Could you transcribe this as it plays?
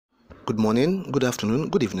Good morning, good afternoon,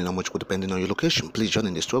 good evening, or much good depending on your location. Please join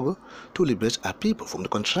in the struggle to liberate our people from the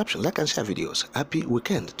contraption. Like and share videos. Happy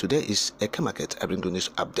weekend. Today is Eke Market. I bring you this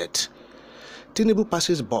update. Tinubu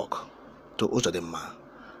passes buck to R0Â낳Ş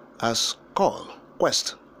as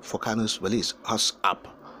quest for Kano's release has up.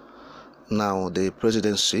 Now the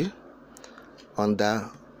presidency under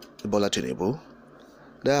Bola Tinubu,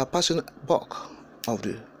 they are passing buck of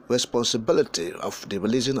the responsibility of the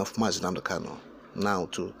releasing of Mazi Kano now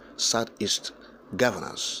to Southeast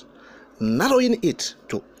governors, narrowing it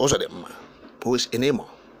to R0Â낳Ş, who is in Imo.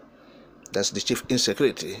 That's the chief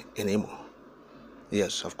insecurity in Imo.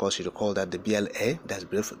 Yes, of course, you recall that the BLA, that's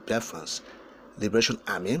Biafran's Liberation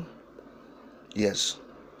Army, yes,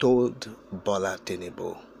 told Bola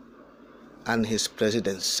Tinubu and his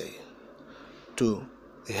presidency to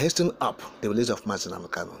hasten up the release of Mazi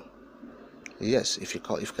Kano. Yes, if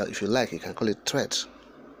you like, you can call it threat.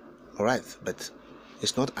 All right, but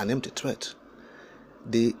it's not an empty threat.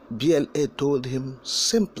 The BLA told him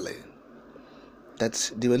simply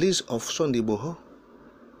that the release of Sunday Igboho,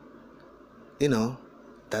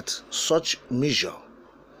 that such measure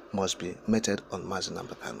must be meted on Mazi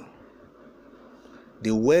Kano.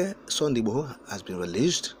 The way Sunday Igboho has been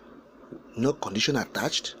released, no condition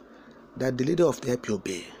attached, that the leader of the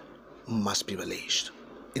IPOB must be released.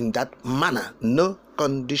 In that manner, no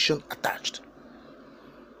condition attached.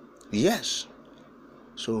 Yes.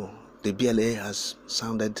 So the BLA has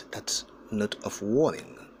sounded that note of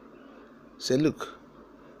warning. Say, look,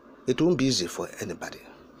 it won't be easy for anybody,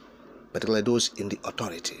 particularly those in the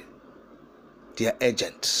authority. They are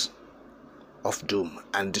agents of doom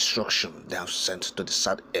and destruction they have sent to the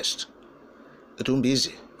Southeast. It won't be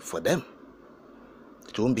easy for them.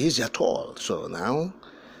 It won't be easy at all. So now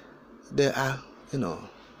they are,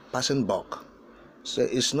 passing buck. So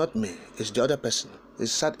it's not me, it's the other person.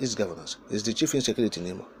 It's Southeast governors. It's the chief insecurity in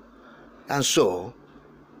Imo. And so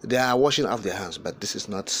they are washing off their hands, but this is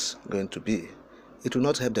not going to be. It will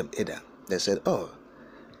not help them either. They said,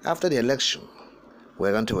 after the election,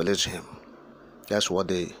 we're going to release him. That's what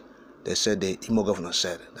they said. The Imo governor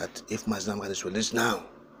said that if Mazi is released now,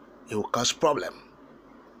 it will cause problem.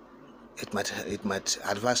 It might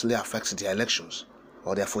adversely affect their elections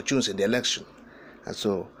or their fortunes in the election. And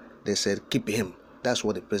so they said, keep him. That's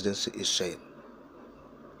what the presidency is saying.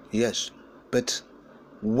 Yes, but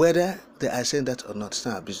whether they are saying that or not, it's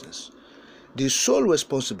not our business. The sole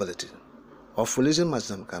responsibility of releasing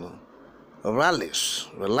Mazi Kano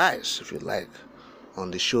relies, if you like,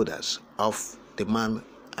 on the shoulders of the man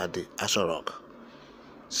at the R0ÂԺЩ.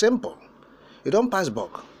 Simple. You don't pass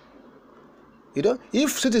buck.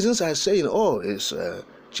 If citizens are saying, it's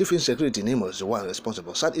chief insecurity in Imo is the one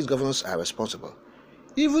responsible, Southeast governors are responsible,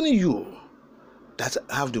 even you that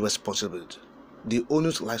have the responsibility, the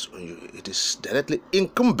onus lies on you. It is directly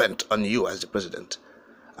incumbent on you as the president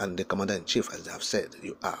and the commander-in-chief, as they have said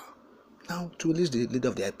you are, now to release the leader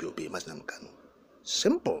of the IPOB, Mazi Kano.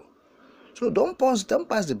 Simple. So don't pass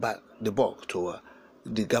the buck to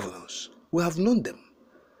the governors. We have known them.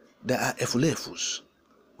 They are efulefus.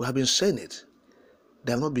 We have been saying it.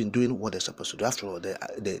 They have not been doing what they're supposed to do. After all,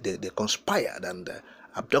 they conspired and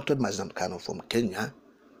abducted Mazi Kano from Kenya.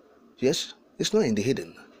 Yes, it's not in the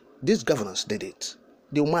hidden. These governors did it.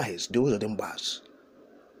 The Umahis, the R0Â뾱Ш.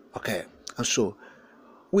 Okay, and so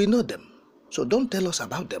we know them. So don't tell us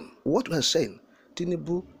about them. What we are saying,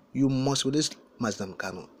 Tinubu, you must release Mazi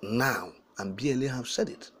Kano now, and BLA have said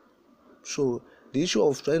it. So the issue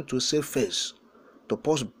of trying to save face, to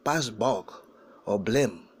pass buck or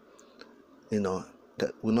blame,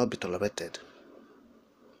 that will not be tolerated.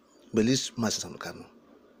 Release Mazi Kano.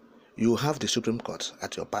 You have the Supreme Court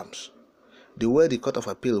at your palms. The way the Court of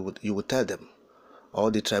Appeal you will tell them,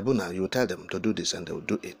 or the tribunal, you will tell them to do this and they will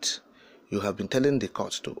do it. You have been telling the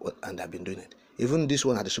courts to, and they have been doing it. Even this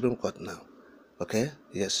one at the Supreme Court now. Okay?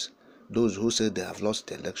 Yes. Those who say they have lost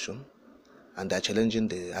the election and they are challenging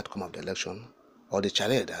the outcome of the election, or the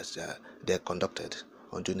charade as they conducted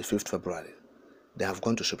on 25th February, they have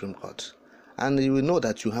gone to Supreme Court. And you will know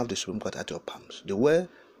that you have the Supreme Court at your palms. The way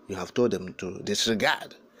you have told them to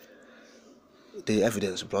disregard the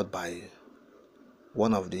evidence brought by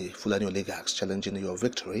one of the Fulani oligarchs challenging your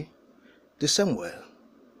victory, the same way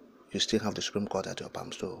you still have the Supreme Court at your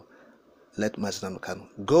palms. So let Mazi Kano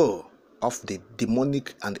go off the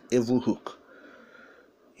demonic and evil hook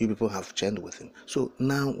you people have chained with him. So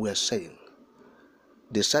now we are saying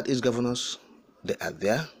the Southeast governors, they are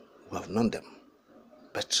there, we have known them.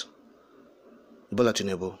 But Bola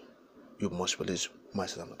Tinubu, you must release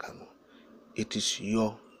Mazi Kano. It is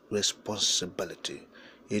your responsibility.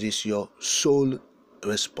 It is your sole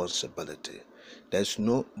responsibility. There is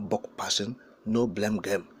no buck passing, no blame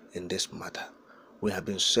game in this matter. We have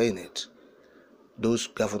been saying it. Those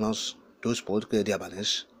governors, those political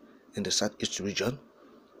diabanists in the Southeast region,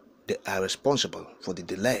 they are responsible for the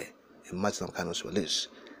delay in Mazi Nnamdi Kanu's release.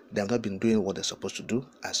 They have not been doing what they're supposed to do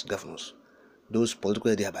as governors. Those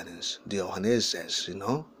political diabanists, the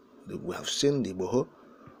R0ÂŻЩ, we have seen the Igbo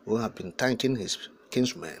who have been thanking his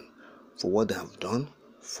kinsmen for what they have done,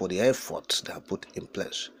 for the efforts they have put in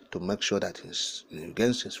place to make sure that he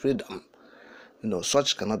gains his freedom.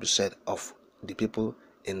 Such cannot be said of the people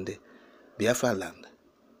in the Biafran land,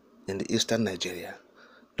 in the eastern Nigeria.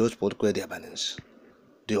 Those political diabanists,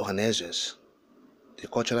 the R0ÂŻЩ, the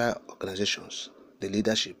cultural organizations, the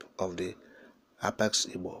leadership of the Apex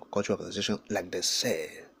Igbo cultural organization, like they say,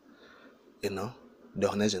 the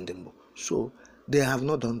R0Â뾱S and Dimbo. So they have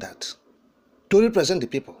not done that to represent the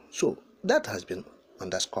people. So that has been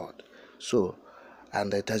underscored. So,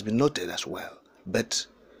 and it has been noted as well. But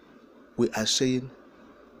we are saying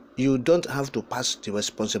you don't have to pass the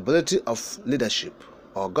responsibility of leadership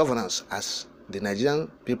or governance as the Nigerian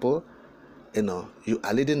people. You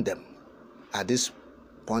are leading them at this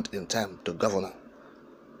point in time to govern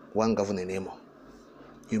one governing anymore.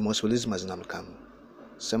 You must release Mazi Nnamdi Kanu.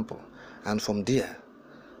 Simple. And from there,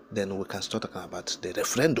 then we can start talking about the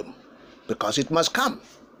referendum, because it must come.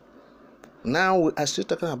 Now we are still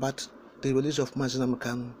talking about the release of Mazi Nnamdi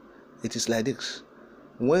Kanu. It is like this.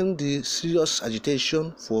 When the serious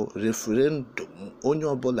agitation for referendum,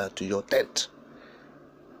 Onyobola to your tent,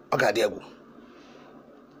 Ogadiagu,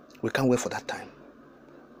 we can't wait for that time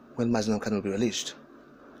when Mazi Nnamdi Kanu will be released,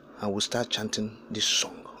 and we'll start chanting this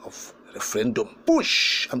song of referendum.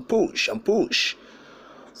 Push and push and push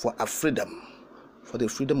for our freedom, for the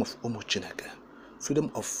freedom of Omo Chineke,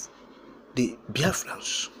 freedom of the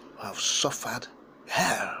Biafrans who have suffered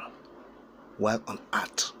hell while on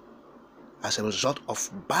earth as a result of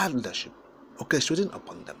bad leadership orchestrating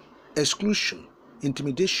upon them, exclusion,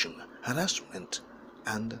 intimidation, harassment,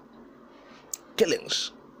 and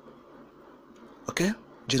killings.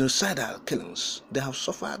 Genocidal killings. They have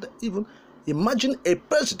suffered. Even imagine a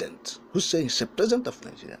president who's saying he's a president of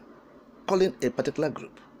Nigeria, calling a particular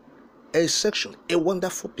group, a section, a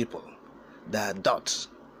wonderful people that are dots.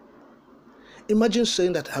 Imagine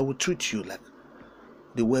saying that I will treat you like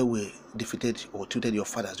the way we defeated or treated your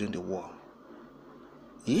fathers during the war.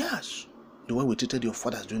 Yes, the way we treated your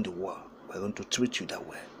fathers during the war, we're going to treat you that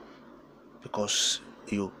way, because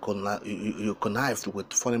you connived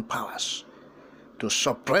with foreign powers to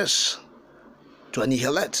suppress, to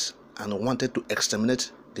annihilate, and wanted to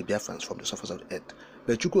exterminate the Biafrans from the surface of the earth.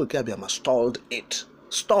 But Chukwu Okeabiama stalled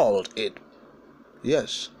it,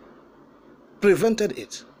 yes, prevented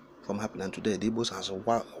it from happening. And today the Igbos has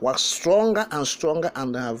worked stronger and stronger,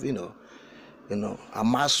 and they have,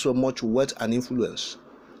 amassed so much wealth and influence,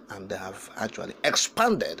 and they have actually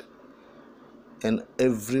expanded in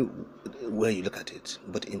every way you look at it,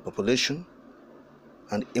 but in population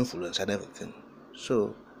and influence and everything.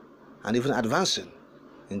 So, and even advancing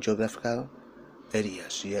in geographical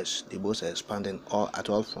areas. Yes, the Igbos are expanding at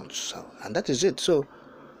all fronts. So, and that is it. So,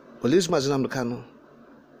 release Mazi Nnamdi Kanu,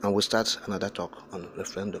 and we'll start another talk on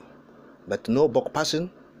referendum. But no buck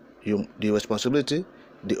passing. The responsibility,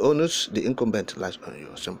 the onus, the incumbent lies on you.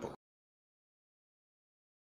 Simple.